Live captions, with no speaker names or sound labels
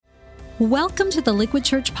Welcome to the Liquid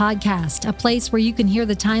Church Podcast, a place where you can hear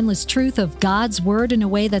the timeless truth of God's Word in a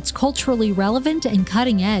way that's culturally relevant and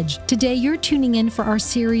cutting edge. Today, you're tuning in for our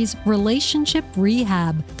series, Relationship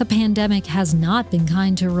Rehab. The pandemic has not been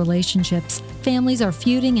kind to relationships. Families are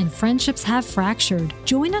feuding and friendships have fractured.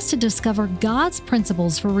 Join us to discover God's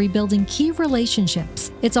principles for rebuilding key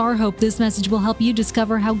relationships. It's our hope this message will help you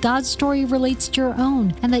discover how God's story relates to your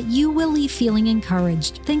own and that you will leave feeling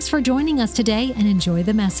encouraged. Thanks for joining us today and enjoy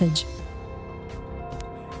the message.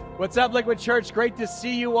 What's up, Liquid Church? Great to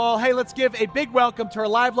see you all. Hey, let's give a big welcome to our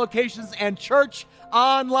live locations and church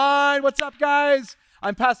online. What's up, guys?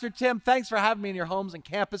 I'm Pastor Tim. Thanks for having me in your homes and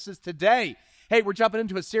campuses today. Hey, we're jumping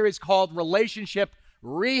into a series called Relationship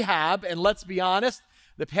Rehab, and let's be honest,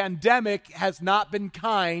 the pandemic has not been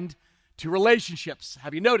kind to relationships.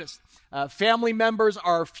 Have you noticed? Family members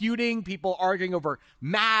are feuding, people arguing over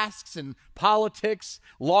masks and politics.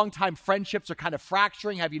 Longtime friendships are kind of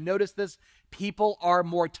fracturing. Have you noticed this? People are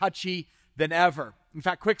more touchy than ever. In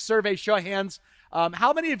fact, quick survey, show of hands.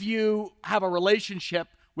 How many of you have a relationship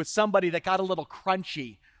with somebody that got a little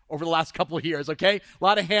crunchy over the last couple of years, okay? A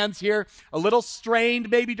lot of hands here. A little strained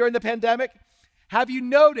maybe during the pandemic. Have you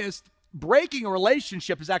noticed breaking a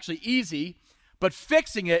relationship is actually easy, but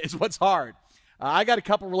fixing it is what's hard? I got a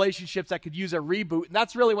couple relationships that could use a reboot, and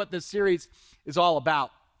that's really what this series is all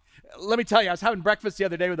about. Let me tell you, I was having breakfast the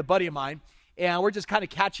other day with a buddy of mine, and we're just kind of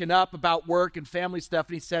catching up about work and family stuff.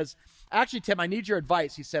 And he says, actually, Tim, I need your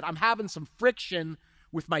advice. He said, I'm having some friction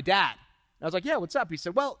with my dad. And I was like, yeah, what's up? He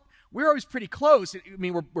said, well, we're always pretty close. I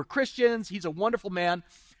mean, we're Christians. He's a wonderful man.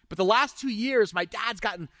 But the last 2 years, my dad's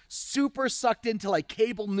gotten super sucked into like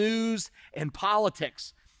cable news and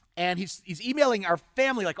politics. And he's emailing our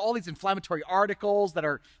family like all these inflammatory articles that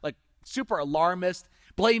are like super alarmist,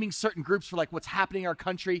 blaming certain groups for like what's happening in our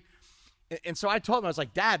country. And so I told him, I was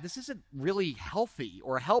like, Dad, this isn't really healthy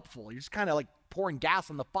or helpful. You're just kind of like pouring gas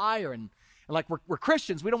on the fire. And like, we're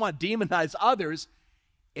Christians. We don't want to demonize others.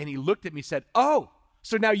 And he looked at me and said, oh,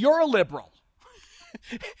 so now you're a liberal.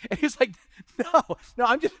 And he's like, no,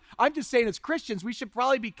 I'm just saying as Christians, we should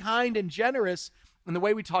probably be kind and generous in the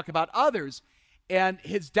way we talk about others. And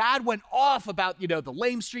his dad went off about, the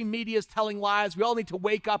lamestream media is telling lies. We all need to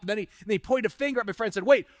wake up. And then he pointed a finger at my friend and said,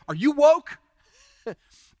 wait, are you woke?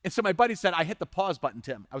 And so my buddy said, I hit the pause button,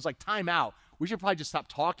 Tim. I was like, time out. We should probably just stop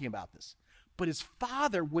talking about this. But his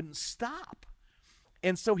father wouldn't stop.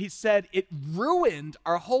 And so he said it ruined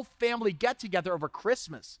our whole family get-together over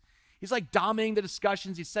Christmas. He's like dominating the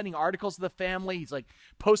discussions. He's sending articles to the family. He's like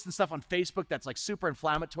posting stuff on Facebook that's like super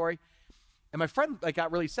inflammatory. And my friend like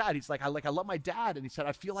got really sad. He's like, I love my dad. And he said,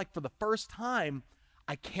 I feel like for the first time,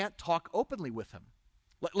 I can't talk openly with him.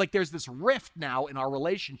 Like there's this rift now in our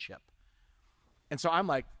relationship. And so I'm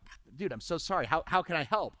like, dude, I'm so sorry. How can I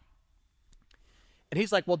help? And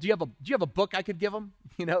he's like, well, do you have a book I could give him?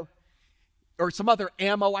 Or some other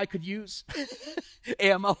ammo I could use?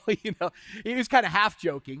 Ammo, He was kind of half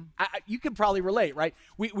joking. You can probably relate, right?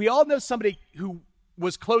 We all know somebody who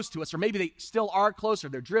was close to us, or maybe they still are close, or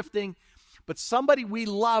they're drifting, but somebody we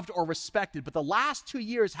loved or respected, but the last 2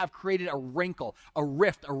 years have created a wrinkle, a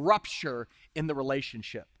rift, a rupture in the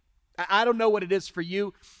relationship. I don't know what it is for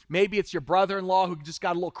you. Maybe it's your brother-in-law who just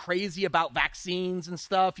got a little crazy about vaccines and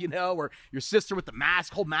stuff, or your sister with the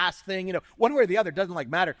whole mask thing, one way or the other, doesn't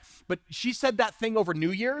matter. But she said that thing over New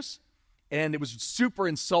Year's, and it was super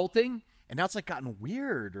insulting, and now it's gotten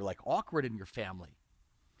weird or awkward in your family.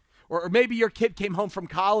 Or maybe your kid came home from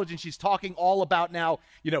college and she's talking all about now,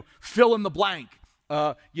 fill in the blank,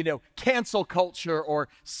 cancel culture or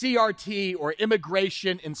CRT or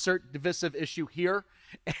immigration, insert divisive issue here.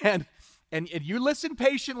 And you listened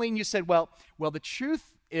patiently and you said, well, the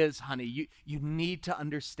truth is, honey, you need to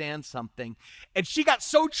understand something. And she got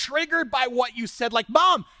so triggered by what you said,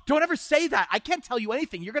 Mom, don't ever say that. I can't tell you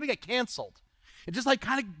anything. You're going to get canceled. It just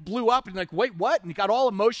kind of blew up and wait, what? And you got all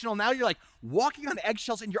emotional. Now you're walking on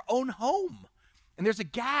eggshells in your own home. And there's a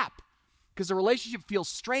gap because the relationship feels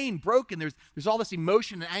strained, broken. There's all this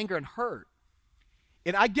emotion and anger and hurt.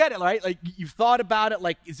 And I get it, right? You've thought about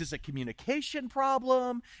it, is this a communication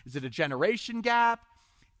problem? Is it a generation gap?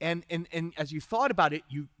 And as you thought about it,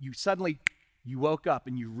 you suddenly woke up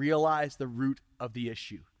and you realized the root of the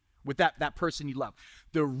issue with that person you love.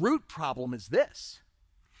 The root problem is this.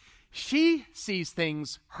 She sees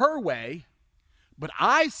things her way, but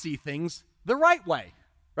I see things the right way,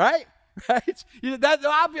 right? Right? That's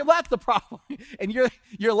the problem. And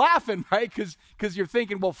you're laughing, right? Because you're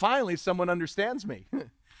thinking, well, finally someone understands me.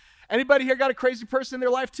 Anybody here got a crazy person in their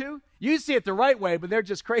life too? You see it the right way, but they're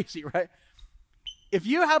just crazy, right? If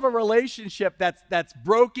you have a relationship that's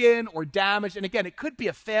broken or damaged, and again, it could be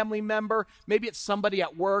a family member, maybe it's somebody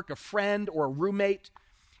at work, a friend or a roommate,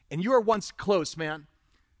 and you were once close, man.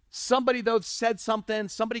 Somebody, though, said something,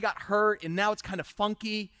 somebody got hurt, and now it's kind of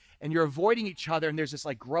funky, and you're avoiding each other, and there's this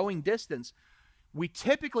like growing distance. We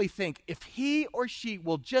typically think if he or she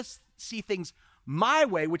will just see things my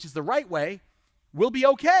way, which is the right way, we'll be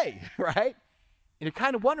okay, right? And you're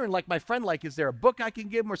kind of wondering, like my friend, like, is there a book I can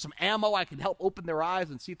give them or some ammo I can help open their eyes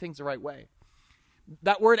and see things the right way?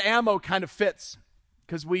 That word ammo kind of fits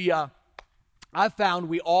because I've found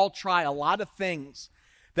we all try a lot of things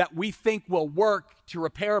that we think will work to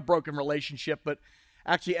repair a broken relationship, but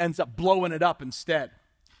actually ends up blowing it up instead.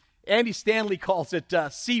 Andy Stanley calls it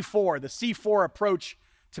C4, the C4 approach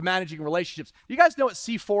to managing relationships. You guys know what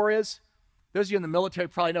C4 is? Those of you in the military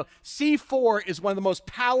probably know. C4 is one of the most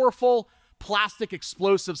powerful plastic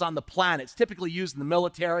explosives on the planet. It's typically used in the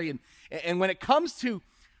military. And when it comes to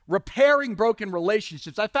repairing broken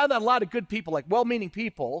relationships, I found that a lot of good people, like well-meaning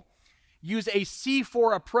people, use a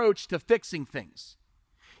C4 approach to fixing things.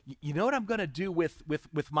 You know what I'm going to do with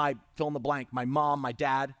my fill in the blank, my mom, my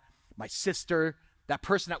dad, my sister, that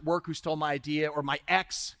person at work who stole my idea, or my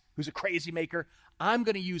ex who's a crazy maker? I'm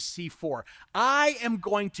going to use C4. I am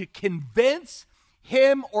going to convince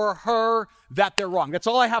him or her that they're wrong. That's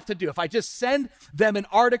all I have to do. If I just send them an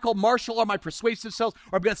article, martial or my persuasive selves,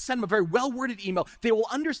 or I'm going to send them a very well-worded email, they will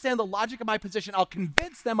understand the logic of my position. I'll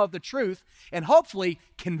convince them of the truth and hopefully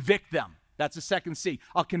convict them. That's the second C.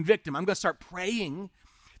 I'll convict them. I'm going to start praying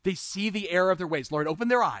they see the error of their ways. Lord, open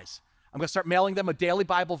their eyes. I'm going to start mailing them a daily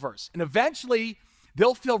Bible verse. And eventually,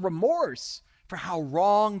 they'll feel remorse for how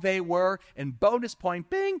wrong they were. And bonus point,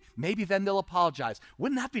 bing, maybe then they'll apologize.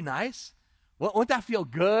 Wouldn't that be nice? Wouldn't that feel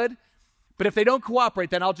good? But if they don't cooperate,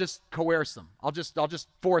 then I'll just coerce them. I'll just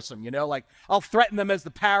force them, like I'll threaten them as the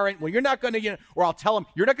parent. Well, you're not going to, or I'll tell them,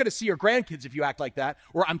 you're not going to see your grandkids if you act like that,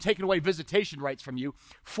 or I'm taking away visitation rights from you.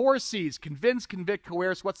 4 C's, convince, convict,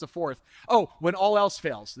 coerce. What's the fourth? Oh, when all else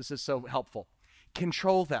fails. This is so helpful.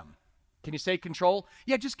 Control them. Can you say control?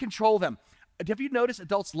 Yeah, just control them. Have you noticed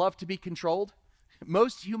adults love to be controlled?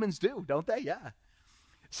 Most humans do, don't they? Yeah.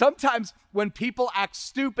 Sometimes when people act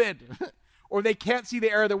stupid or they can't see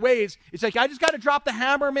the error of their ways, it's like, I just got to drop the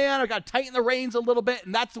hammer, man. I got to tighten the reins a little bit,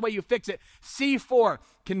 and that's the way you fix it. C4,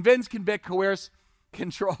 convince, convict, coerce,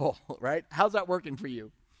 control, right? How's that working for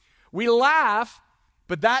you? We laugh,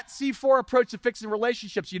 but that C4 approach to fixing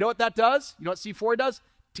relationships, you know what that does? You know what C4 does?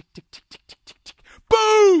 Tick, tick, tick, tick, tick, tick, tick.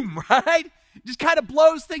 Boom, right? It just kind of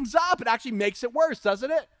blows things up. It actually makes it worse,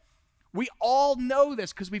 doesn't it? We all know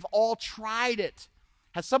this because we've all tried it.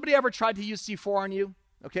 Has somebody ever tried to use C4 on you?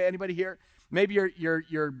 Okay, anybody here? Maybe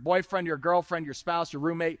your boyfriend, your girlfriend, your spouse, your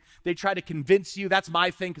roommate, they try to convince you. That's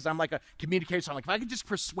my thing because I'm like a communicator. So I'm like, if I could just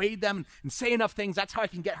persuade them and say enough things, that's how I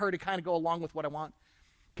can get her to kind of go along with what I want.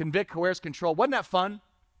 Convict, coerce, control. Wasn't that fun?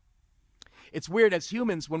 It's weird as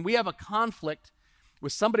humans, when we have a conflict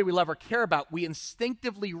with somebody we love or care about, we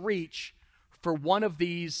instinctively reach for one of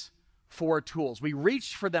these 4 tools. We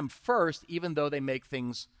reach for them first, even though they make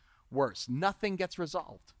things worse. Nothing gets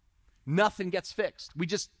resolved. Nothing gets fixed. We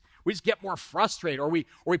just get more frustrated, or we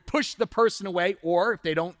push the person away, or if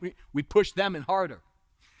they don't, we push them in harder.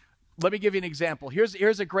 Let me give you an example.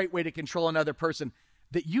 Here's a great way to control another person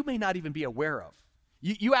that you may not even be aware of.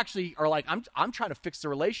 You actually are like, I'm trying to fix the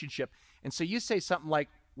relationship, and so you say something like,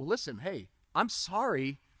 well, listen, hey, I'm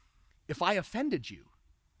sorry if I offended you.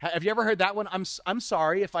 Have you ever heard that one? I'm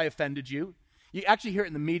sorry if I offended you. You actually hear it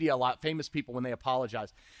in the media a lot, famous people when they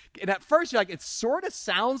apologize. And at first, you're like, it sort of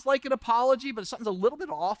sounds like an apology, but something's a little bit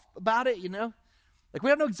off about it, Like, we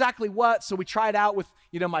don't know exactly what, so we try it out with,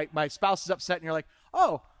 my spouse is upset, and you're like,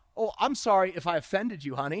 oh, I'm sorry if I offended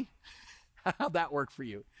you, honey. How'd that work for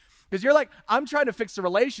you? Because you're like, I'm trying to fix the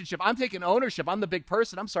relationship. I'm taking ownership. I'm the big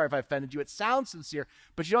person. I'm sorry if I offended you. It sounds sincere,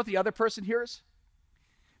 but you know what the other person hears?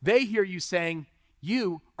 They hear you saying,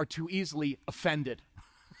 you are too easily offended.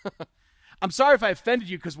 I'm sorry if I offended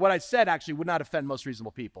you because what I said actually would not offend most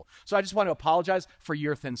reasonable people. So I just want to apologize for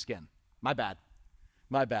your thin skin. My bad.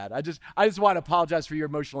 I just want to apologize for your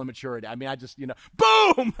emotional immaturity. I mean,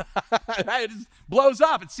 boom! It just blows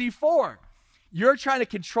up. It's C4. You're trying to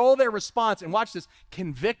control their response and watch this,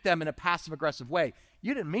 convict them in a passive-aggressive way.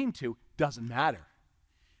 You didn't mean to. Doesn't matter.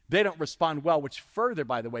 They don't respond well, which further,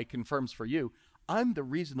 by the way, confirms for you, I'm the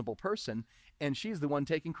reasonable person, and she's the one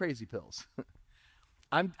taking crazy pills.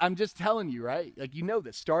 I'm just telling you, right? Like,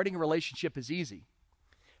 this. Starting a relationship is easy.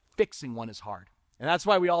 Fixing one is hard. And that's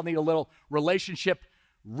why we all need a little relationship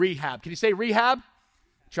rehab. Can you say rehab?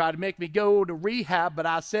 tried to make me go to rehab, but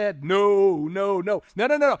I said, no.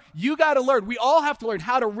 You got to learn. We all have to learn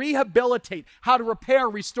how to rehabilitate, how to repair,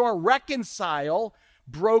 restore, reconcile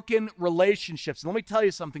broken relationships. And let me tell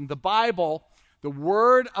you something. The Bible, the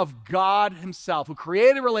Word of God himself, who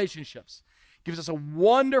created relationships, gives us a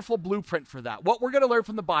wonderful blueprint for that. What we're going to learn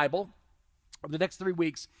from the Bible over the next 3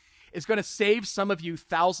 weeks is going to save some of you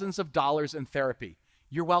thousands of dollars in therapy.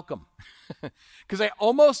 You're welcome. Because I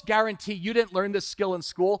almost guarantee you didn't learn this skill in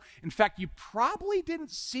school. In fact, you probably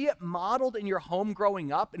didn't see it modeled in your home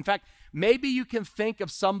growing up. In fact, maybe you can think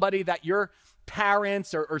of somebody that your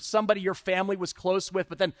parents or somebody your family was close with,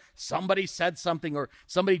 but then somebody said something or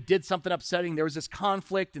somebody did something upsetting. There was this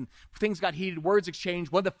conflict and things got heated, words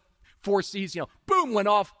exchanged. One of the 4 C's, boom, went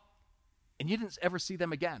off. And you didn't ever see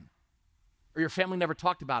them again. Or your family never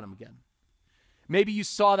talked about them again. Maybe you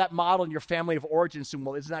saw that model in your family of origin and assumed,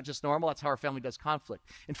 well, isn't that just normal? That's how our family does conflict.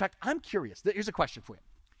 In fact, I'm curious. Here's a question for you.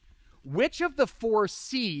 Which of the 4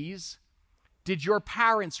 C's did your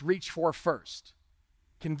parents reach for first?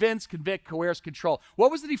 Convince, convict, coerce, control.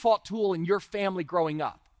 What was the default tool in your family growing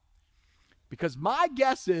up? Because my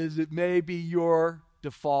guess is it may be your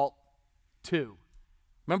default too.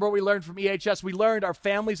 Remember what we learned from EHS? We learned our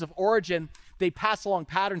families of origin, they pass along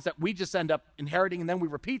patterns that we just end up inheriting and then we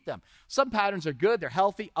repeat them. Some patterns are good, they're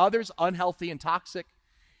healthy, others unhealthy and toxic.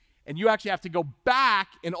 And you actually have to go back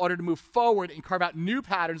in order to move forward and carve out new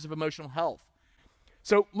patterns of emotional health.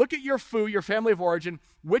 So look at your family of origin.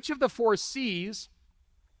 Which of the 4 C's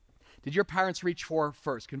did your parents reach for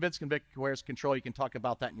first? Convince, convict, coerce, control. You can talk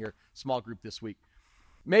about that in your small group this week.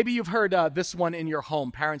 Maybe you've heard this one in your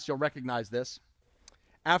home. Parents, you'll recognize this.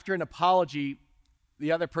 After an apology,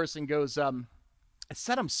 the other person goes, I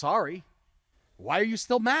said I'm sorry. Why are you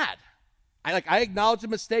still mad? I acknowledged a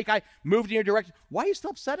mistake. I moved in your direction. Why are you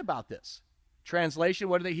still upset about this? Translation,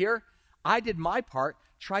 what do they hear? I did my part.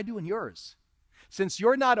 Try doing yours. Since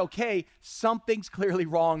you're not okay, something's clearly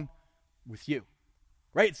wrong with you.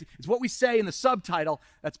 Right? It's what we say in the subtitle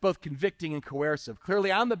that's both convicting and coercive.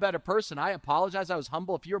 Clearly, I'm the better person. I apologize. I was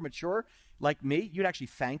humble. If you were mature like me, you'd actually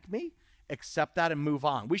thank me. Accept that and move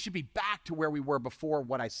on. We should be back to where we were before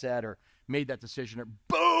what I said or made that decision. Or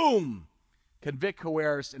boom! Convict,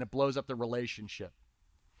 coerce, and it blows up the relationship.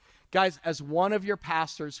 Guys, as one of your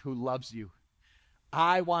pastors who loves you,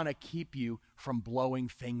 I want to keep you from blowing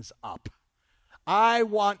things up. I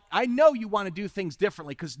know you want to do things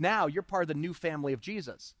differently because now you're part of the new family of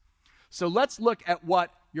Jesus. So let's look at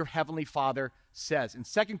what your Heavenly Father says. In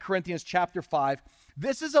 2 Corinthians chapter 5,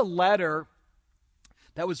 this is a letter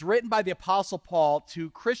that was written by the Apostle Paul to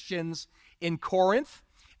Christians in Corinth,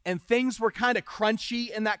 and things were kind of crunchy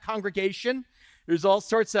in that congregation. There's all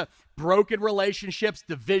sorts of broken relationships,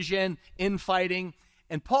 division, infighting,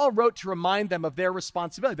 and Paul wrote to remind them of their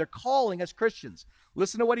responsibility, their calling as Christians.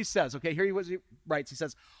 Listen to what he says, okay? Here he writes. He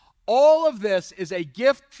says, all of this is a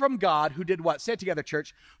gift from God who did what? Say it together,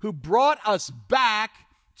 church. Who brought us back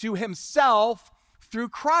to himself through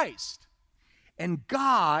Christ. And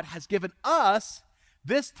God has given us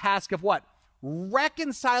this task of what?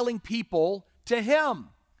 Reconciling people to him.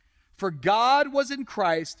 For God was in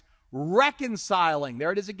Christ reconciling,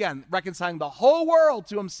 there it is again, reconciling the whole world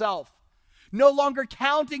to himself, no longer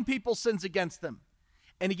counting people's sins against them.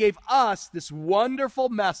 And he gave us this wonderful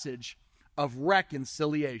message of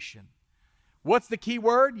reconciliation. What's the key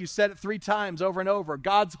word? You said it 3 times over and over.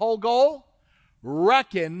 God's whole goal?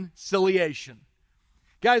 Reconciliation.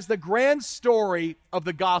 Guys, the grand story of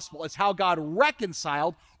the gospel is how God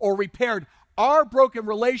reconciled or repaired our broken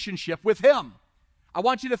relationship with him. I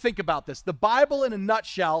want you to think about this. The Bible in a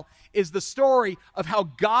nutshell is the story of how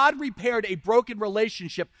God repaired a broken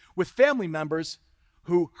relationship with family members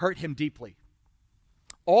who hurt him deeply.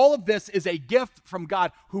 All of this is a gift from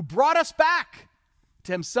God who brought us back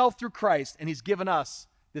to himself through Christ, and he's given us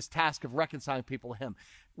this task of reconciling people to him.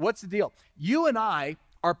 What's the deal? You and I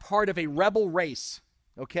are part of a rebel race,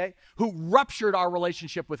 okay, who ruptured our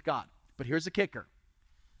relationship with God. But here's the kicker.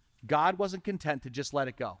 God wasn't content to just let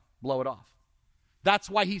it go, blow it off.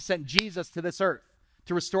 That's why he sent Jesus to this earth,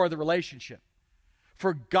 to restore the relationship.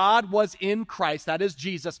 For God was in Christ, that is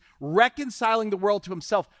Jesus, reconciling the world to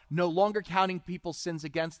himself, no longer counting people's sins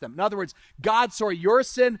against them. In other words, God saw your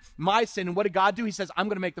sin, my sin, and what did God do? He says, I'm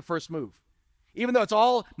going to make the first move. Even though it's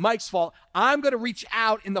all Mike's fault, I'm going to reach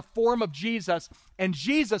out in the form of Jesus, and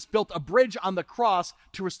Jesus built a bridge on the cross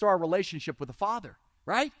to restore our relationship with the Father,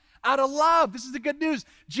 right? Out of love. This is the good news.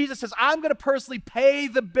 Jesus says, I'm going to personally pay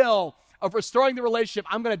the bill of restoring the relationship.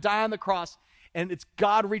 I'm going to die on the cross. And it's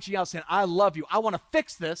God reaching out saying, I love you. I want to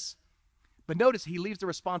fix this. But notice he leaves the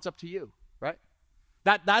response up to you, right?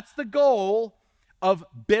 That's the goal of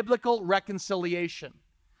biblical reconciliation.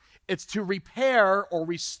 It's to repair or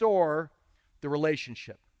restore the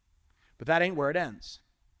relationship. But that ain't where it ends.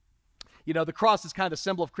 You know, the cross is kind of the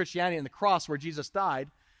symbol of Christianity, and the cross where Jesus died,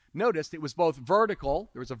 noticed it was both vertical,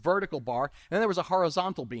 there was a vertical bar, and then there was a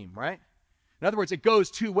horizontal beam, right? In other words, it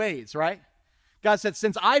goes two ways, right? God said,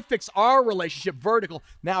 since I fix our relationship vertical,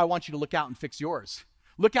 now I want you to look out and fix yours.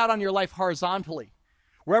 Look out on your life horizontally.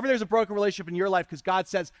 Wherever there's a broken relationship in your life, because God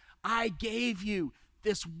says, I gave you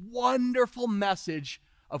this wonderful message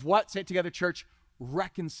of what? Say it together, church,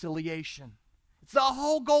 reconciliation. It's the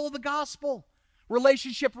whole goal of the gospel.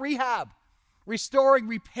 Relationship rehab, restoring,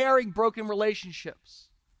 repairing broken relationships.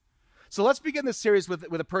 So let's begin this series with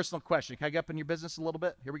a personal question. Can I get up in your business a little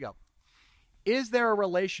bit? Here we go. Is there a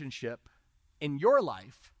relationship in your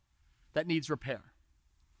life that needs repair?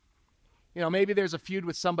 You know, maybe there's a feud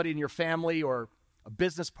with somebody in your family or a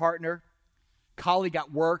business partner, colleague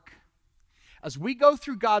at work. As we go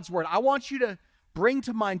through God's word, I want you to bring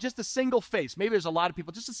to mind just a single face. Maybe there's a lot of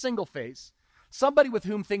people, just a single face. Somebody with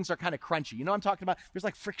whom things are kind of crunchy. You know what I'm talking about? There's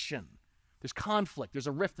like friction. There's conflict. There's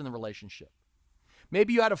a rift in the relationship.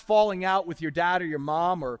 Maybe you had a falling out with your dad or your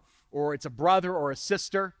mom, or it's a brother or a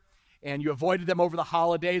sister, and you avoided them over the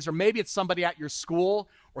holidays. Or maybe it's somebody at your school,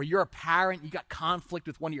 or you're a parent, you got conflict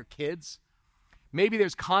with one of your kids. Maybe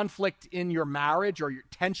there's conflict in your marriage or your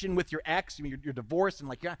tension with your ex. I mean, you're divorced and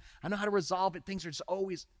like, yeah, I know how to resolve it. Things are just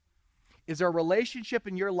always. Is there a relationship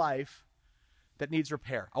in your life that needs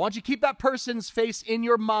repair? I want you to keep that person's face in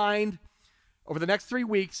your mind over the next 3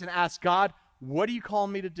 weeks and ask God, what are you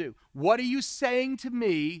calling me to do? What are you saying to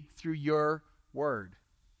me through your word?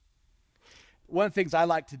 One of the things I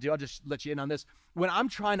like to do, I'll just let you in on this, when I'm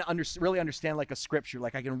trying to really understand like a scripture,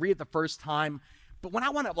 like I can read it the first time, but when I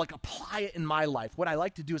want to like apply it in my life, what I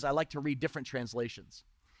like to do is I like to read different translations.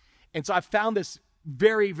 And so I found this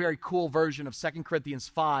very, very cool version of 2 Corinthians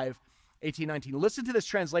 5, 18, 19. Listen to this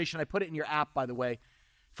translation. I put it in your app, by the way,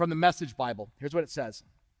 from the Message Bible. Here's what it says.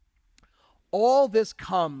 All this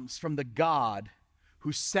comes from the God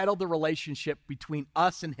who settled the relationship between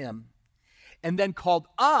us and him, and then called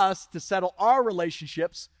us to settle our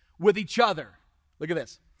relationships with each other. Look at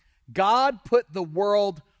this. God put the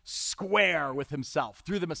world square with himself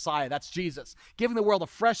through the Messiah. That's Jesus. Giving the world a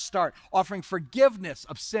fresh start, offering forgiveness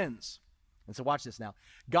of sins. And so watch this now.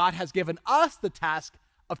 God has given us the task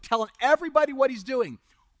of telling everybody what he's doing.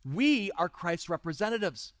 We are Christ's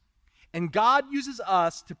representatives. And God uses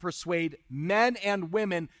us to persuade men and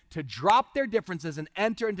women to drop their differences and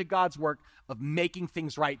enter into God's work of making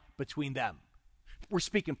things right between them. We're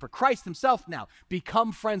speaking for Christ himself now.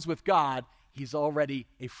 Become friends with God. He's already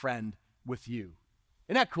a friend with you.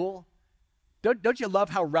 Isn't that cool? Don't you love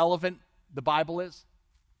how relevant the Bible is?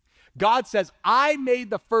 God says, I made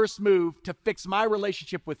the first move to fix my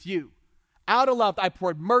relationship with you. Out of love, I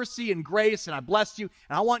poured mercy and grace, and I blessed you,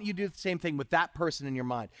 and I want you to do the same thing with that person in your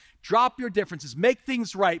mind. Drop your differences. Make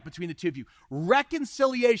things right between the two of you.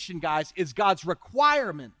 Reconciliation, guys, is God's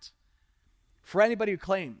requirement for anybody who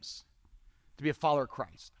claims to be a follower of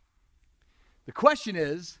Christ. The question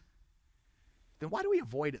is, then why do we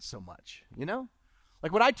avoid it so much, you know?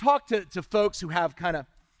 Like when I talk to folks who have kind of,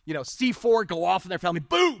 you know, C4 go off in their family,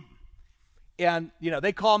 boom! And, you know,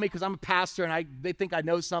 they call me because I'm a pastor and they think I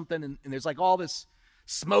know something, and there's like all this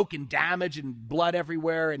smoke and damage and blood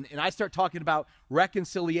everywhere. And I start talking about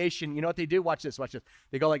reconciliation. You know what they do? Watch this.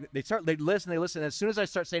 They go like, they listen. And as soon as I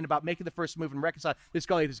start saying about making the first move and reconcile, they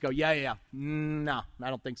just go, yeah. No, I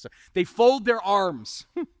don't think so. They fold their arms.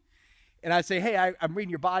 And I say, hey, I'm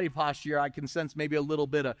reading your body posture. I can sense maybe a little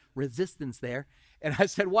bit of resistance there. And I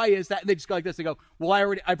said, why is that? And they just go like this. They go, well,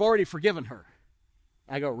 I've already forgiven her.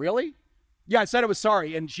 I go, really? Yeah, I said I was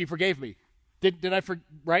sorry, and she forgave me. Did I,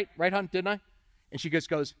 right, hon, didn't I? And she just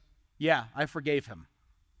goes, yeah, I forgave him.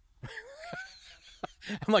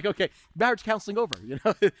 I'm like, okay, marriage counseling over, you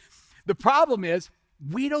know? The problem is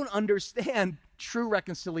we don't understand true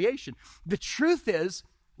reconciliation. The truth is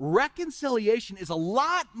reconciliation is a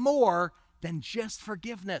lot more than just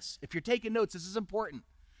forgiveness. If you're taking notes, this is important.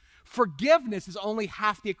 Forgiveness is only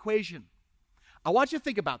half the equation. I want you to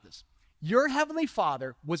think about this. Your heavenly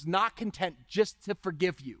Father was not content just to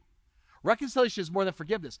forgive you. Reconciliation is more than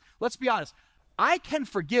forgiveness. Let's be honest. I can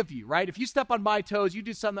forgive you, right? If you step on my toes, you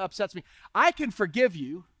do something that upsets me, I can forgive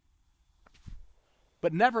you,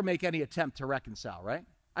 but never make any attempt to reconcile, right?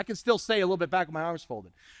 I can still stay a little bit back with my arms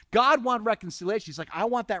folded. God wanted reconciliation. He's like, I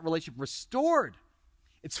want that relationship restored.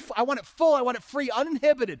 I want it full. I want it free,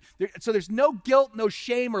 uninhibited. So there's no guilt, no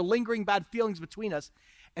shame, or lingering bad feelings between us.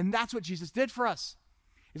 And that's what Jesus did for us.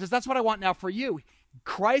 He says, that's what I want now for you.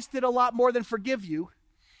 Christ did a lot more than forgive you.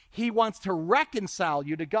 He wants to reconcile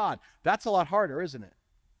you to God. That's a lot harder, isn't it?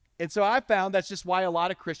 And so I found that's just why a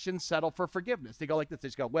lot of Christians settle for forgiveness. They go like this. They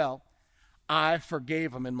just go, well, I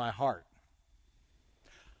forgave him in my heart.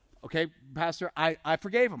 Okay, Pastor, I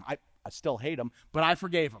forgave him. I still hate him, but I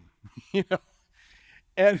forgave him. You know?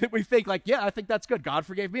 And we think like, yeah, I think that's good. God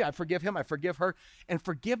forgave me. I forgive him. I forgive her. And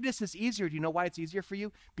forgiveness is easier. Do you know why it's easier for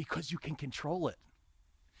you? Because you can control it.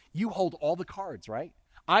 You hold all the cards, right?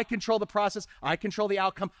 I control the process. I control the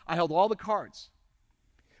outcome. I hold all the cards.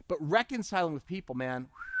 But reconciling with people, man,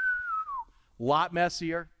 a lot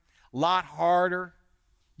messier, a lot harder.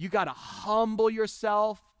 You got to humble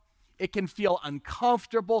yourself. It can feel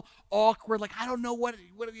uncomfortable, awkward. Like, I don't know what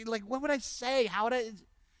would I say? How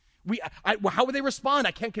would they respond?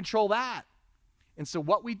 I can't control that. And so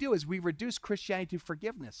what we do is we reduce Christianity to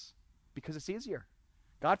forgiveness because it's easier.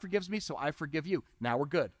 God forgives me, so I forgive you. Now we're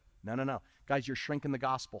good. No. Guys, you're shrinking the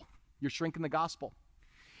gospel. You're shrinking the gospel.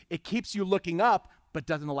 It keeps you looking up, but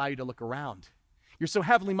doesn't allow you to look around. You're so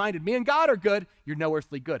heavenly minded. Me and God are good. You're no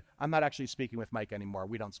earthly good. I'm not actually speaking with Mike anymore.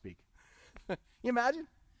 We don't speak. You imagine?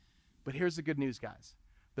 But here's the good news, guys.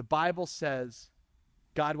 The Bible says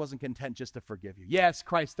God wasn't content just to forgive you. Yes,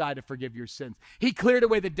 Christ died to forgive your sins. He cleared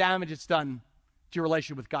away the damage it's done to your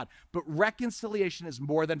relationship with God. But reconciliation is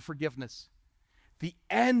more than forgiveness. The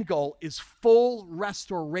end goal is full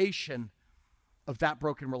restoration of that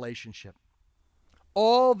broken relationship.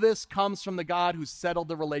 All this comes from the God who settled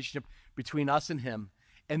the relationship between us and him.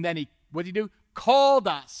 And then what did he do? Called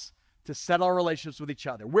us to settle our relationships with each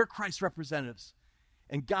other. We're Christ's representatives.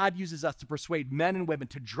 And God uses us to persuade men and women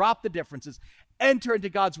to drop the differences, enter into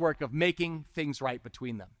God's work of making things right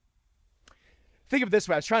between them. Think of it this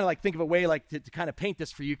way. I was trying to think of a way to kind of paint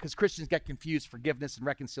this for you because Christians get confused, forgiveness and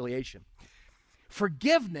reconciliation.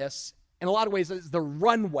 Forgiveness, in a lot of ways, is the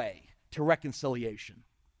runway to reconciliation.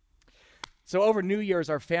 So over New Year's,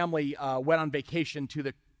 our family went on vacation to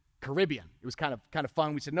the Caribbean. It was kind of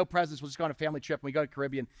fun. We said, no presents, we'll just go on a family trip, and we go to the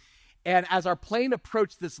Caribbean. And as our plane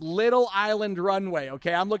approached this little island runway,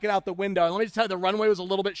 okay, I'm looking out the window, and let me just tell you, the runway was a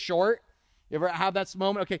little bit short. You ever have that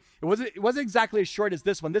moment? Okay, it wasn't exactly as short as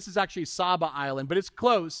this one. This is actually Saba Island, but it's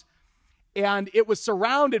close. And it was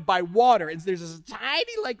surrounded by water. And there's this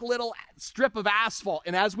tiny, little strip of asphalt.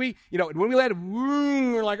 And as when we landed,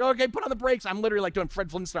 we're like, okay, put on the brakes. I'm literally doing Fred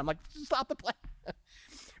Flintstone. I'm like, stop the plane.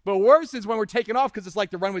 But worse is when we're taking off because it's like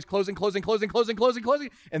the runway's closing.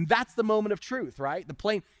 And that's the moment of truth, right? The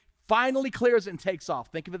plane finally clears it and takes off.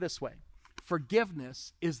 Think of it this way.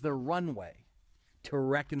 Forgiveness is the runway to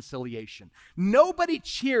reconciliation. Nobody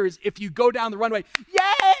cheers if you go down the runway.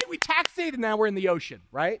 Yay, we taxied, and now we're in the ocean,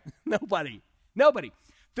 right? Nobody.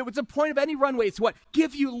 What's the point of any runway? It's what?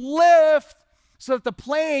 Give you lift so that the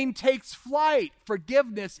plane takes flight.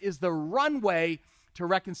 Forgiveness is the runway to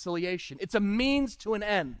reconciliation. It's a means to an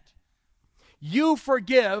end. You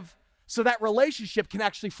forgive so that relationship can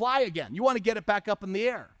actually fly again. You want to get it back up in the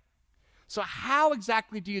air. So how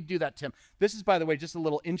exactly do you do that, Tim? This is, by the way, just a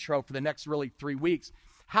little intro for the next really 3 weeks.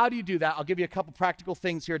 How do you do that? I'll give you a couple practical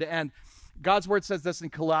things here to end. God's word says this in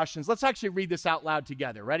Colossians. Let's actually read this out loud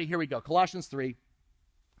together. Ready? Here we go. Colossians 3.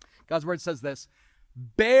 God's word says this.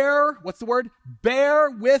 What's the word? Bear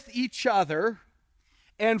with each other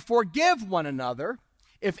and forgive one another.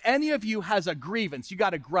 If any of you has a grievance, you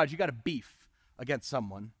got a grudge, you got a beef against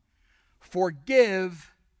someone,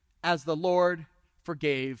 forgive as the Lord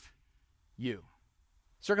forgave you.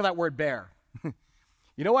 Circle that word bear.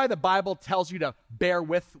 You know why the Bible tells you to bear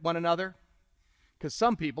with one another? Because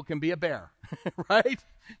some people can be a bear, right?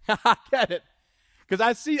 I get it. Because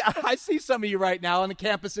I see some of you right now on the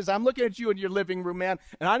campuses. I'm looking at you in your living room, man,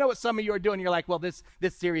 and I know what some of you are doing. You're like, well, this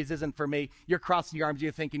series isn't for me. You're crossing your arms.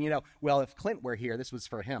 You're thinking, well, if Clint were here, this was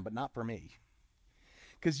for him, but not for me.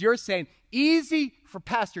 Because you're saying, easy for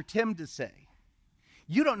Pastor Tim to say.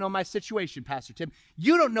 You don't know my situation, Pastor Tim.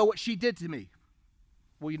 You don't know what she did to me.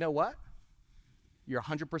 Well, you know what? You're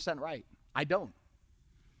 100% right. I don't.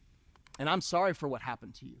 And I'm sorry for what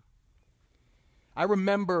happened to you. I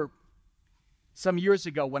remember some years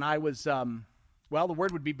ago when I was, the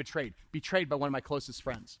word would be betrayed by one of my closest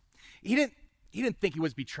friends. He didn't think he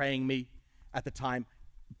was betraying me at the time,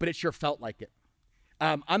 but it sure felt like it.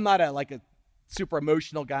 I'm not a super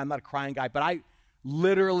emotional guy. I'm not a crying guy, but I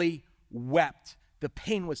literally wept. The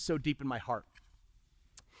pain was so deep in my heart.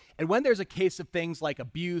 And when there's a case of things like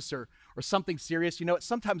abuse or something serious,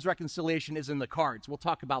 sometimes reconciliation is in the cards. We'll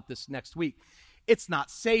talk about this next week. It's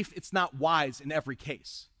not safe. It's not wise in every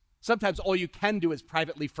case. Sometimes all you can do is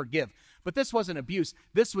privately forgive. But this wasn't abuse.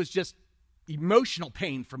 This was just emotional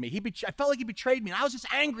pain for me. I felt like he betrayed me, and I was just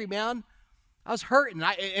angry, man. I was hurt, and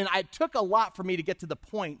it took a lot for me to get to the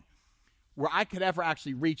point where I could ever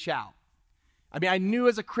actually reach out. I mean, I knew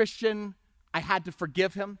as a Christian I had to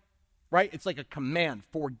forgive him. right? It's like a command.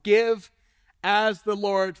 Forgive as the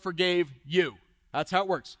Lord forgave you. That's how it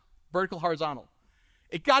works. Vertical, horizontal.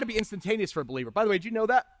 It got to be instantaneous for a believer. By the way, did you know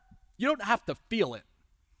that? You don't have to feel it.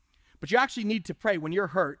 But you actually need to pray when you're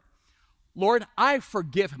hurt. Lord, I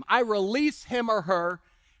forgive him. I release him or her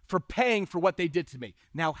for paying for what they did to me.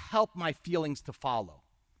 Now help my feelings to follow.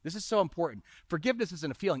 This is so important. Forgiveness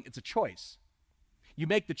isn't a feeling, it's a choice. You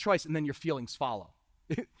make the choice and then your feelings follow.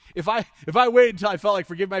 If I waited until I felt like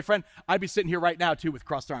forgive my friend, I'd be sitting here right now too with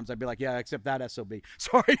crossed arms. I'd be like, yeah, except that SOB.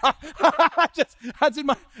 Sorry. That's in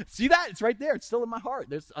my, see that? It's right there. It's still in my heart.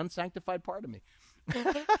 There's an unsanctified part of me.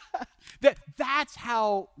 That's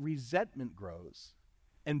how resentment grows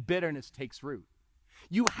and bitterness takes root.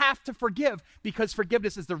 You have to forgive because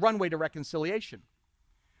forgiveness is the runway to reconciliation.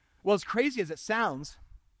 Well, as crazy as it sounds,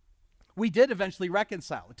 we did eventually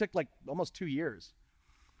reconcile. It took like almost 2 years.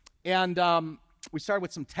 And we started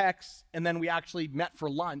with some texts, and then we actually met for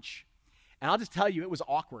lunch. And I'll just tell you, it was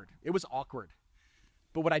awkward. It was awkward.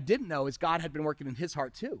 But what I didn't know is God had been working in his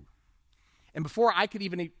heart too. And before I could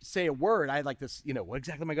even say a word, I had like this, what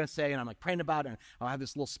exactly am I going to say? And I'm like praying about it, and I'll have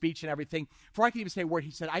this little speech and everything. Before I could even say a word,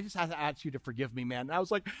 he said, I just have to ask you to forgive me, man. And I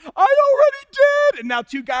was like, I already did. And now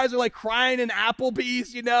 2 guys are like crying in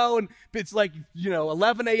Applebee's, and it's like,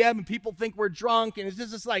 11 a.m. and people think we're drunk, and it's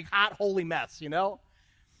just this like hot, holy mess,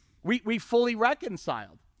 We fully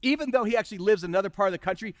reconciled. Even though he actually lives in another part of the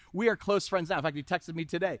country, we are close friends now. In fact, he texted me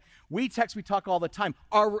today. We talk all the time.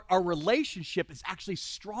 Our relationship is actually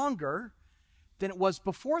stronger than it was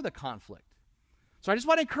before the conflict. So I just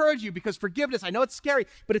want to encourage you, because forgiveness, I know it's scary,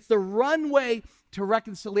 but it's the runway to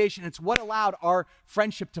reconciliation. It's what allowed our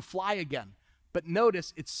friendship to fly again. But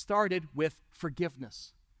notice, it started with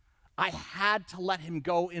forgiveness. I had to let him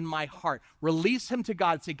go in my heart. Release him to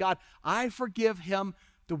God. Say, God, I forgive him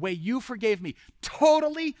the way you forgave me.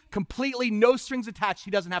 Totally, completely, no strings attached. He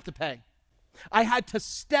doesn't have to pay. I had to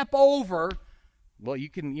step over, well, you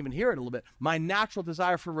can even hear it a little bit, my natural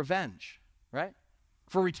desire for revenge. Right?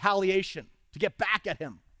 For retaliation, to get back at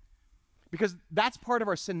him. Because that's part of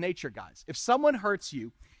our sin nature, guys. If someone hurts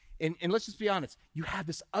you, and let's just be honest, you have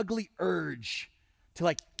this ugly urge to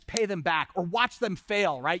like pay them back or watch them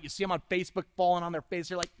fail, right? You see them on Facebook falling on their face.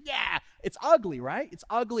 You're like, yeah, it's ugly, right? It's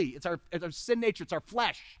ugly. It's our sin nature. It's our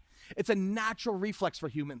flesh. It's a natural reflex for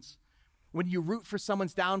humans. When you root for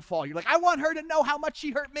someone's downfall, you're like, I want her to know how much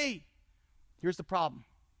she hurt me. Here's the problem.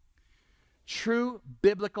 True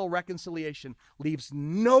biblical reconciliation leaves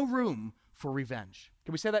no room for revenge.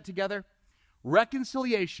 Can we say that together?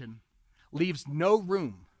 Reconciliation leaves no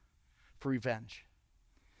room for revenge.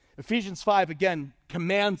 Ephesians 5, again,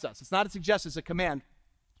 commands us. It's not a suggestion, it's a command.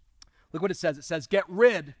 Look what it says. It says, get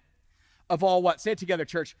rid of all what? Say it together,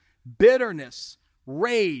 church. Bitterness,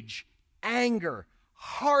 rage, anger,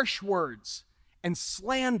 harsh words, and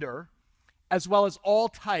slander, as well as all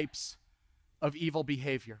types of evil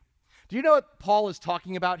behavior. Do you know what Paul is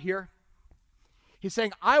talking about here? He's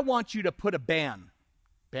saying, I want you to put a ban.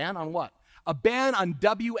 Ban on what? A ban on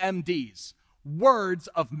WMDs, words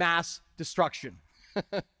of mass destruction.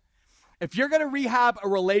 If you're going to rehab a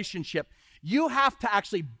relationship, you have to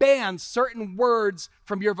actually ban certain words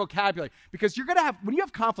from your vocabulary. Because you're going to have, when you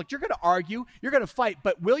have conflict, you're going to argue, you're going to fight,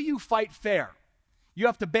 but will you fight fair? You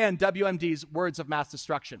have to ban WMDs, words of mass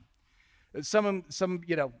destruction. Some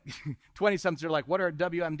 20-somethings are like, what are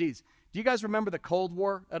WMDs? Do you guys remember the Cold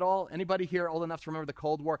War at all? Anybody here old enough to remember the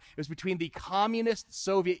Cold War? It was between the communist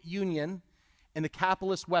Soviet Union and the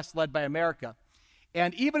capitalist West led by America.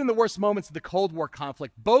 And even in the worst moments of the Cold War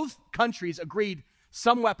conflict, both countries agreed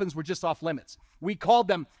some weapons were just off limits. We called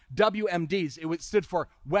them WMDs. It stood for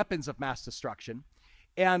weapons of mass destruction.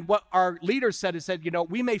 And what our leaders said is,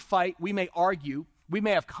 we may fight, we may argue, we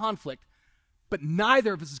may have conflict, but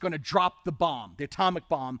neither of us is going to drop the bomb, the atomic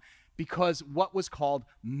bomb, because what was called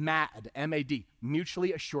MAD, M-A-D,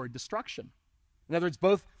 mutually assured destruction. In other words,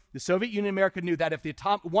 both the Soviet Union and America knew that if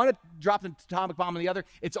one dropped an atomic bomb on the other,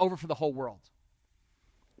 it's over for the whole world.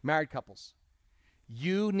 Married couples,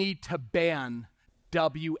 you need to ban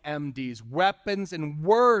WMDs, weapons and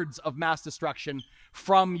words of mass destruction,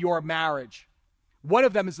 from your marriage. One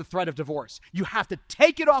of them is the threat of divorce. You have to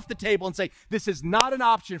take it off the table and say, this is not an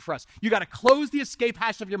option for us. You got to close the escape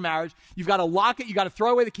hatch of your marriage. You've got to lock it. You got to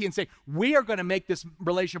throw away the key and say, we are going to make this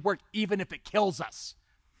relationship work even if it kills us.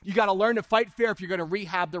 You got to learn to fight fair if you're going to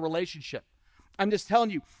rehab the relationship. I'm just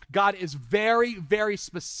telling you, God is very, very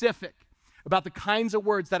specific about the kinds of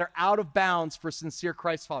words that are out of bounds for sincere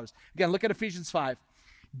Christ followers. Again, look at Ephesians 5.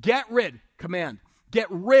 Get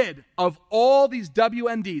rid of all these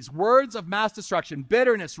WMDs, words of mass destruction,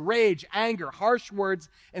 bitterness, rage, anger, harsh words,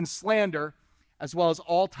 and slander, as well as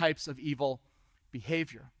all types of evil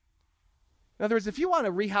behavior. In other words, if you want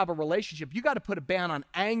to rehab a relationship, you got to put a ban on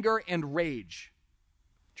anger and rage.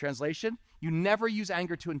 Translation, you never use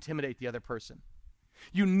anger to intimidate the other person.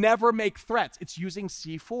 You never make threats. It's using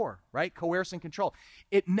C4, right? Coerce and control.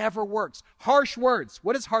 It never works. Harsh words.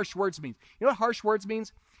 What does harsh words mean? You know what harsh words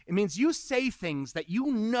means? It means you say things that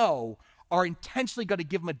you know are intentionally going to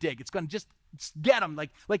give them a dig. It's going to just get them.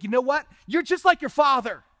 Like, you know what? You're just like your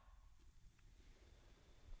father.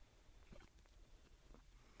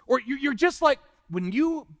 Or you're just like, when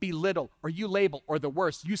you belittle or you label, or the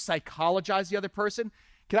worst, you psychologize the other person.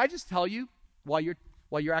 Can I just tell you, while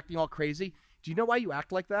you're acting all crazy, do you know why you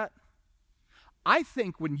act like that? I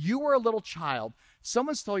think when you were a little child,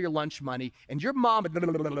 someone stole your lunch money, and your mom,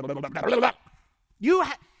 the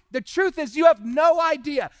truth is you have no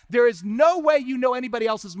idea. There is no way you know anybody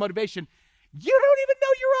else's motivation. You don't even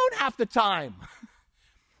know your own half the time.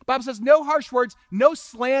 The Bible says no harsh words, no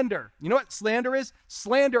slander. You know what slander is?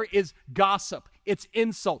 Slander is gossip. It's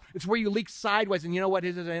insult. It's where you leak sideways. And you know what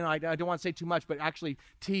it is? I don't want to say too much, but actually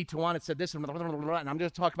Tawana said this, and I'm going to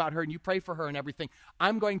talk about her, and you pray for her and everything.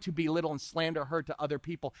 I'm going to belittle and slander her to other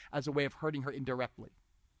people as a way of hurting her indirectly.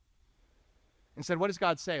 Instead, what does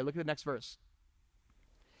God say? Look at the next verse.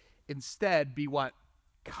 Instead, be what?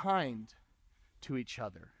 Kind to each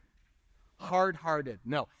other. Hard-hearted.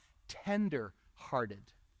 No, tender-hearted.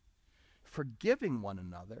 Forgiving one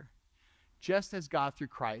another, just as God through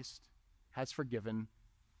Christ has forgiven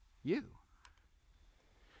you. In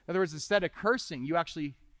other words, instead of cursing, you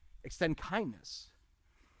actually extend kindness.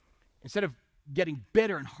 Instead of getting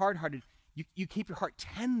bitter and hard-hearted, you keep your heart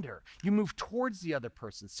tender. You move towards the other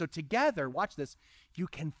person. So together, watch this, you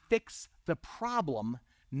can fix the problem,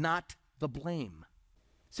 not the blame.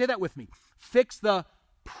 Say that with me. Fix the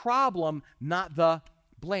problem, not the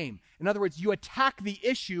blame. In other words, you attack the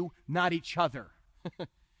issue, not each other.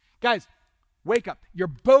 Guys, wake up. You're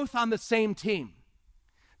both on the same team.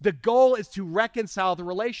 The goal is to reconcile the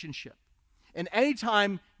relationship. And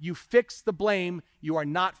anytime you fix the blame, you are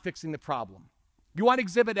not fixing the problem. You want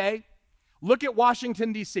Exhibit A? Look at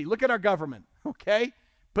Washington, D.C. Look at our government, okay?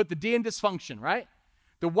 Put the D in dysfunction, right?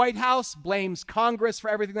 The White House blames Congress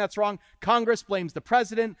for everything that's wrong. Congress blames the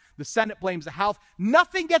president. The Senate blames the House.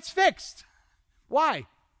 Nothing gets fixed. Why?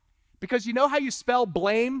 Because you know how you spell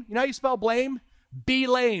blame? You know how you spell blame? Be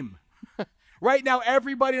lame. Right now,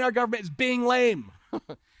 everybody in our government is being lame.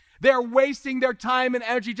 They're wasting their time and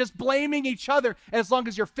energy just blaming each other. And as long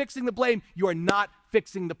as you're fixing the blame, you are not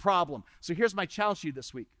fixing the problem. So here's my challenge to you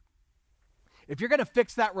this week. If you're going to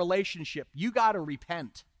fix that relationship, you got to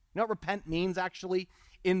repent. You know what repent means actually?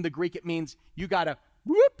 In the Greek, it means you got to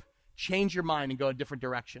change your mind and go a different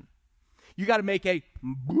direction. You got to make a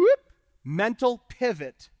mental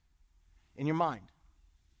pivot in your mind.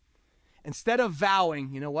 Instead of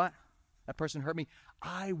vowing, you know what? That person hurt me.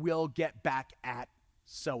 I will get back at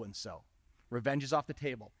so-and-so. Revenge is off the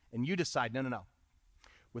table. And you decide, no.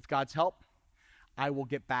 With God's help, I will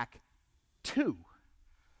get back to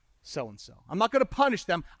so-and-so. I'm not going to punish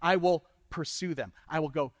them. I will pursue them. I will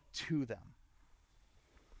go to them.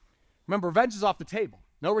 Remember, revenge is off the table.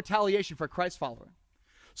 No retaliation for a Christ follower.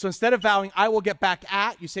 So instead of vowing, I will get back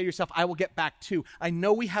at, you say to yourself, I will get back to. I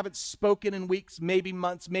know we haven't spoken in weeks, maybe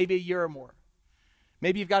months, maybe a year or more.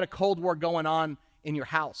 Maybe you've got a Cold War going on in your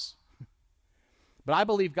house. But I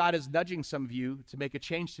believe God is nudging some of you to make a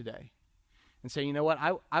change today and say, you know what,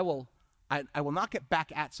 I will not get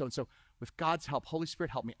back at so-and-so. With God's help, Holy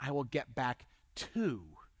Spirit help me, I will get back to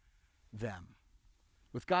them.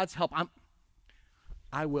 With God's help,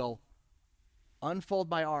 I will unfold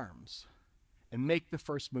my arms and make the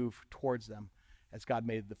first move towards them as God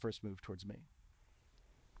made the first move towards me.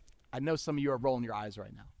 I know some of you are rolling your eyes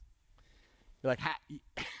right now. You're like,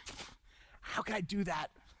 how can I do that?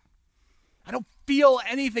 I don't feel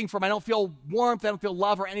anything from him. I don't feel warmth. I don't feel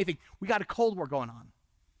love or anything. We got a Cold War going on.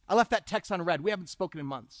 I left that text unread. We haven't spoken in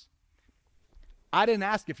months. I didn't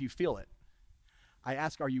ask if you feel it. I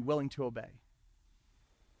ask, are you willing to obey?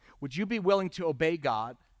 Would you be willing to obey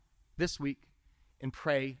God this week and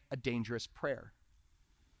pray a dangerous prayer?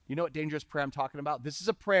 You know what dangerous prayer I'm talking about? This is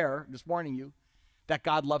a prayer, just warning you, that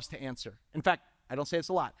God loves to answer. In fact, I don't say this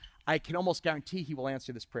a lot. I can almost guarantee he will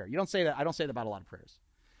answer this prayer. You don't say that. I don't say that about a lot of prayers.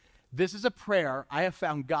 This is a prayer I have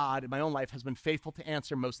found God in my own life has been faithful to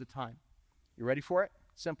answer most of the time. You ready for it?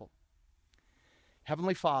 Simple.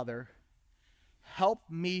 Heavenly Father, help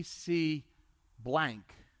me see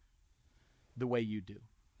blank the way you do.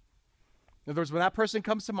 In other words, when that person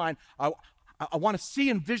comes to mind, I want to see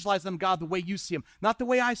and visualize them, God, the way you see them, not the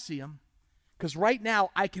way I see them. Because right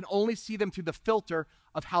now, I can only see them through the filter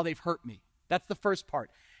of how they've hurt me. That's the first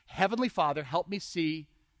part. Heavenly Father, help me see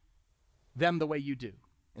them the way you do.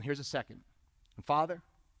 And here's a second. And Father,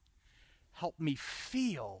 help me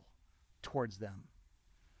feel towards them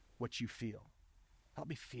what you feel. Help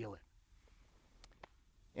me feel it.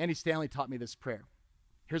 Andy Stanley taught me this prayer.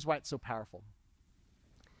 Here's why it's so powerful.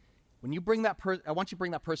 When you bring that person, I want you to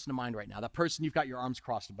bring that person to mind right now. That person you've got your arms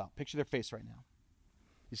crossed about. Picture their face right now.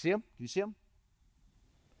 You see them? Can you see them?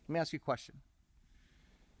 Let me ask you a question.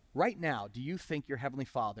 Right now, do you think your Heavenly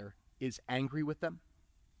Father is angry with them?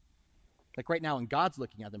 Like right now, when God's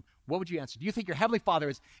looking at them, what would you answer? Do you think your Heavenly Father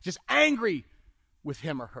is just angry with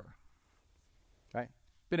him or her? Right?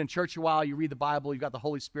 Been in church a while, you read the Bible, you've got the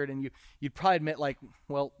Holy Spirit in you. You'd probably admit like,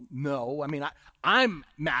 well, no. I mean, I'm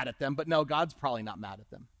mad at them, but no, God's probably not mad at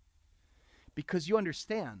them. Because you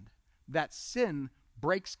understand that sin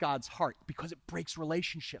breaks God's heart because it breaks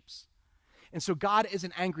relationships. And so God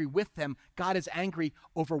isn't angry with them. God is angry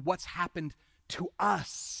over what's happened to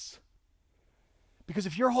us. Because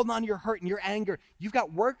if you're holding on to your hurt and your anger, you've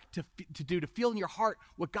got work to do to feel in your heart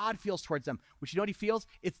what God feels towards them. Which you know what he feels?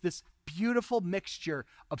 It's this beautiful mixture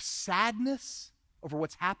of sadness over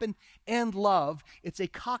what's happened and love. It's a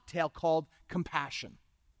cocktail called compassion.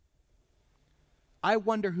 I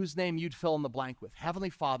wonder whose name you'd fill in the blank with.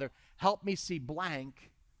 Heavenly Father, help me see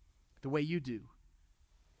blank the way you do.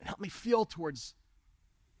 And help me feel towards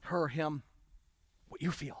her or him what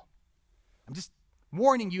you feel. I'm just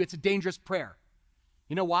warning you, it's a dangerous prayer.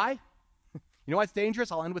 You know why? You know why it's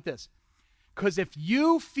dangerous? I'll end with this. Because if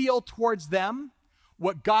you feel towards them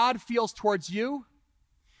what God feels towards you,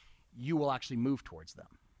 you will actually move towards them.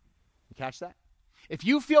 You catch that? If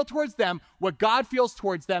you feel towards them what God feels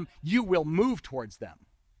towards them, you will move towards them.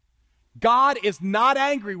 God is not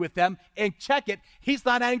angry with them, and check it, he's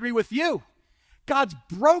not angry with you. God's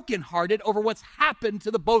brokenhearted over what's happened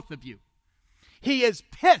to the both of you. He is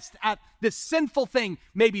pissed at this sinful thing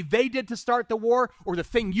maybe they did to start the war or the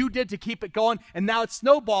thing you did to keep it going, and now it's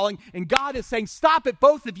snowballing, and God is saying, stop it,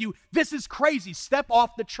 both of you. This is crazy. Step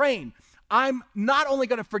off the train. I'm not only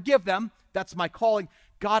going to forgive them, that's my calling.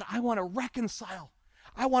 God, I want to reconcile.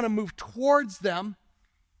 I want to move towards them,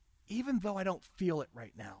 even though I don't feel it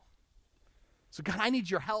right now. So God, I need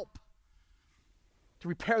your help to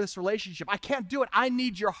repair this relationship. I can't do it. I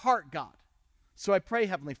need your heart, God. So I pray,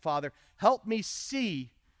 Heavenly Father, help me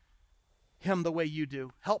see him the way you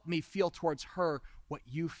do. Help me feel towards her what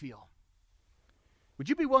you feel. Would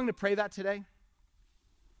you be willing to pray that today?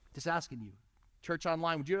 Just asking you. Church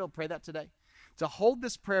Online, would you be able to pray that today? To hold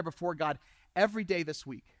this prayer before God every day this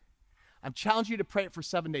week. I'm challenging you to pray it for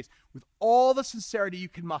 7 days with all the sincerity you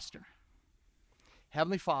can muster.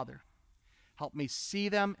 Heavenly Father, help me see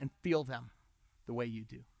them and feel them the way you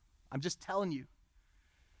do. I'm just telling you,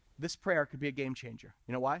 this prayer could be a game changer.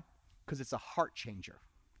 You know why? Because it's a heart changer.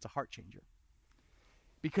 It's a heart changer.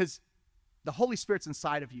 Because the Holy Spirit's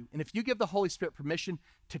inside of you. And if you give the Holy Spirit permission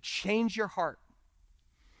to change your heart,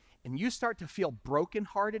 and you start to feel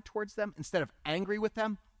brokenhearted towards them instead of angry with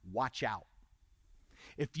them, watch out.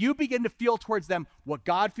 If you begin to feel towards them what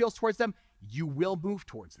God feels towards them, you will move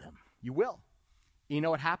towards them. You will. And you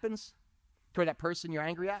know what happens toward that person you're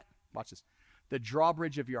angry at? Watch this. The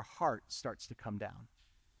drawbridge of your heart starts to come down.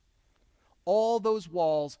 All those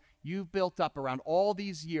walls you've built up around all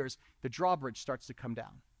these years, the drawbridge starts to come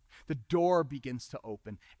down. The door begins to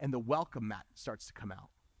open, and the welcome mat starts to come out.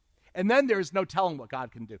 And then there's no telling what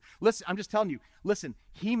God can do. Listen, I'm just telling you, listen,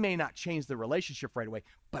 he may not change the relationship right away,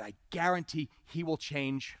 but I guarantee he will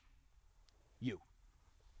change you.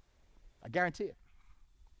 I guarantee it.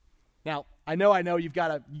 Now, I know you've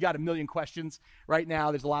got a million questions right now.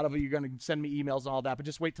 There's a lot of you going to send me emails and all that, but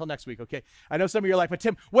just wait till next week, okay? I know some of you are like, but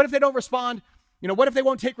Tim, what if they don't respond? You know, what if they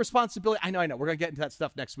won't take responsibility? I know. We're going to get into that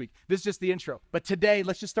stuff next week. This is just the intro. But today,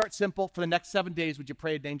 let's just start simple. For the next 7 days, would you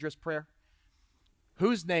pray a dangerous prayer?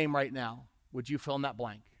 Whose name right now would you fill in that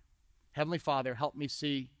blank? Heavenly Father, help me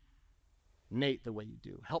see Nate the way you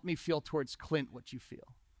do. Help me feel towards Clint what you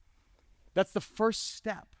feel. That's the first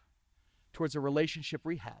step towards a relationship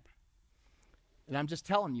rehab. And I'm just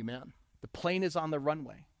telling you, man, the plane is on the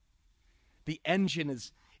runway. The engine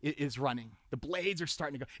is running. The blades are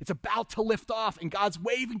starting to go. It's about to lift off, and God's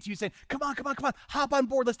waving to you saying, come on, hop on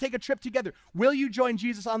board. Let's take a trip together. Will you join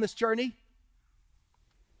Jesus on this journey?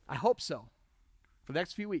 I hope so. For the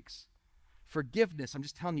next few weeks. Forgiveness, I'm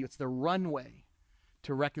just telling you, it's the runway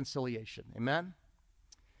to reconciliation. Amen?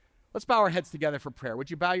 Let's bow our heads together for prayer.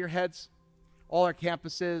 Would you bow your heads? All our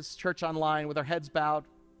campuses, Church Online, with our heads bowed.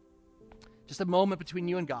 Just a moment between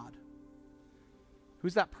you and God.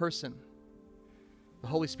 Who's that person the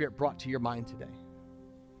Holy Spirit brought to your mind today?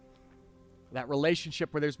 That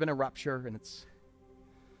relationship where there's been a rupture and it's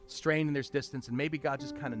strained and there's distance, and maybe God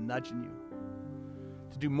just kind of nudging you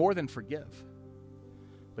to do more than forgive,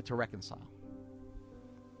 but to reconcile.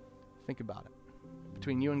 Think about it.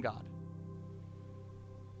 Between you and God.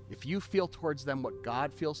 If you feel towards them what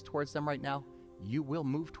God feels towards them right now, you will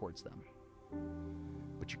move towards them.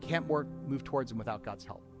 But you can't move towards them without God's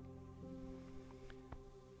help.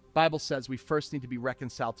 Bible says we first need to be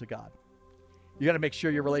reconciled to God. You got to make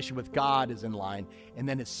sure your relation with God is in line, and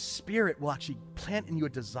then His Spirit will actually plant in you a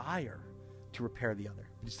desire to repair the other.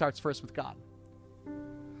 It starts first with God.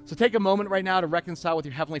 So take a moment right now to reconcile with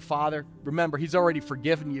your Heavenly Father. Remember, He's already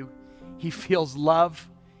forgiven you. He feels love.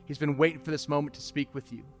 He's been waiting for this moment to speak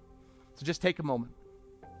with you. So just take a moment.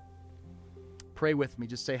 Pray with me.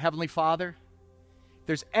 Just say, Heavenly Father, if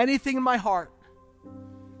there's anything in my heart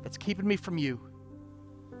that's keeping me from you,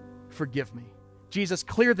 forgive me. Jesus,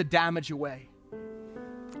 clear the damage away.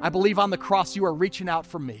 I believe on the cross you are reaching out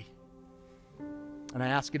for me. And I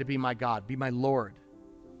ask you to be my God, be my Lord,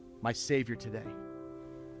 my Savior today.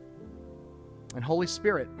 And Holy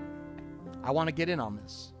Spirit, I want to get in on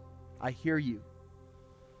this. I hear you.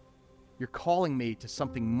 You're calling me to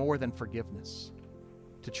something more than forgiveness,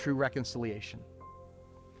 to true reconciliation.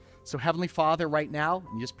 So Heavenly Father, right now,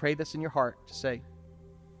 and you just pray this in your heart, to say,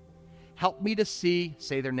 help me to see,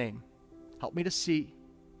 say their name, help me to see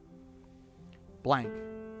blank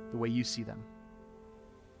the way you see them.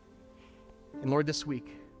 And Lord, this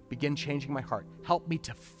week, begin changing my heart. Help me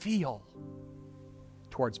to feel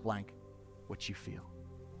towards blank what you feel.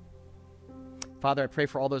 Father, I pray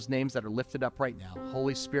for all those names that are lifted up right now.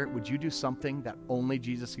 Holy Spirit, would you do something that only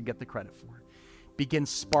Jesus could get the credit for? Begin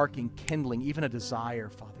sparking, kindling, even a desire,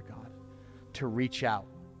 Father God, to reach out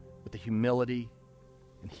with the humility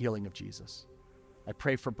and healing of Jesus. I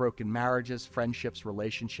pray for broken marriages, friendships,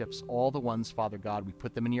 relationships, all the ones, Father God, we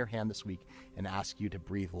put them in your hand this week and ask you to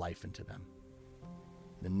breathe life into them.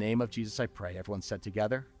 In the name of Jesus, I pray. Everyone said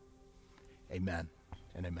together, amen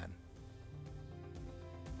and amen.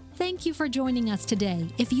 Thank you for joining us today.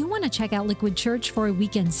 If you want to check out Liquid Church for a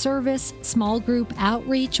weekend service, small group,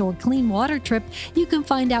 outreach, or clean water trip, you can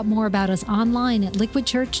find out more about us online at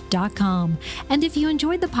liquidchurch.com. And if you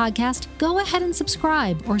enjoyed the podcast, go ahead and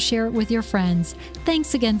subscribe or share it with your friends.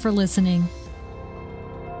 Thanks again for listening.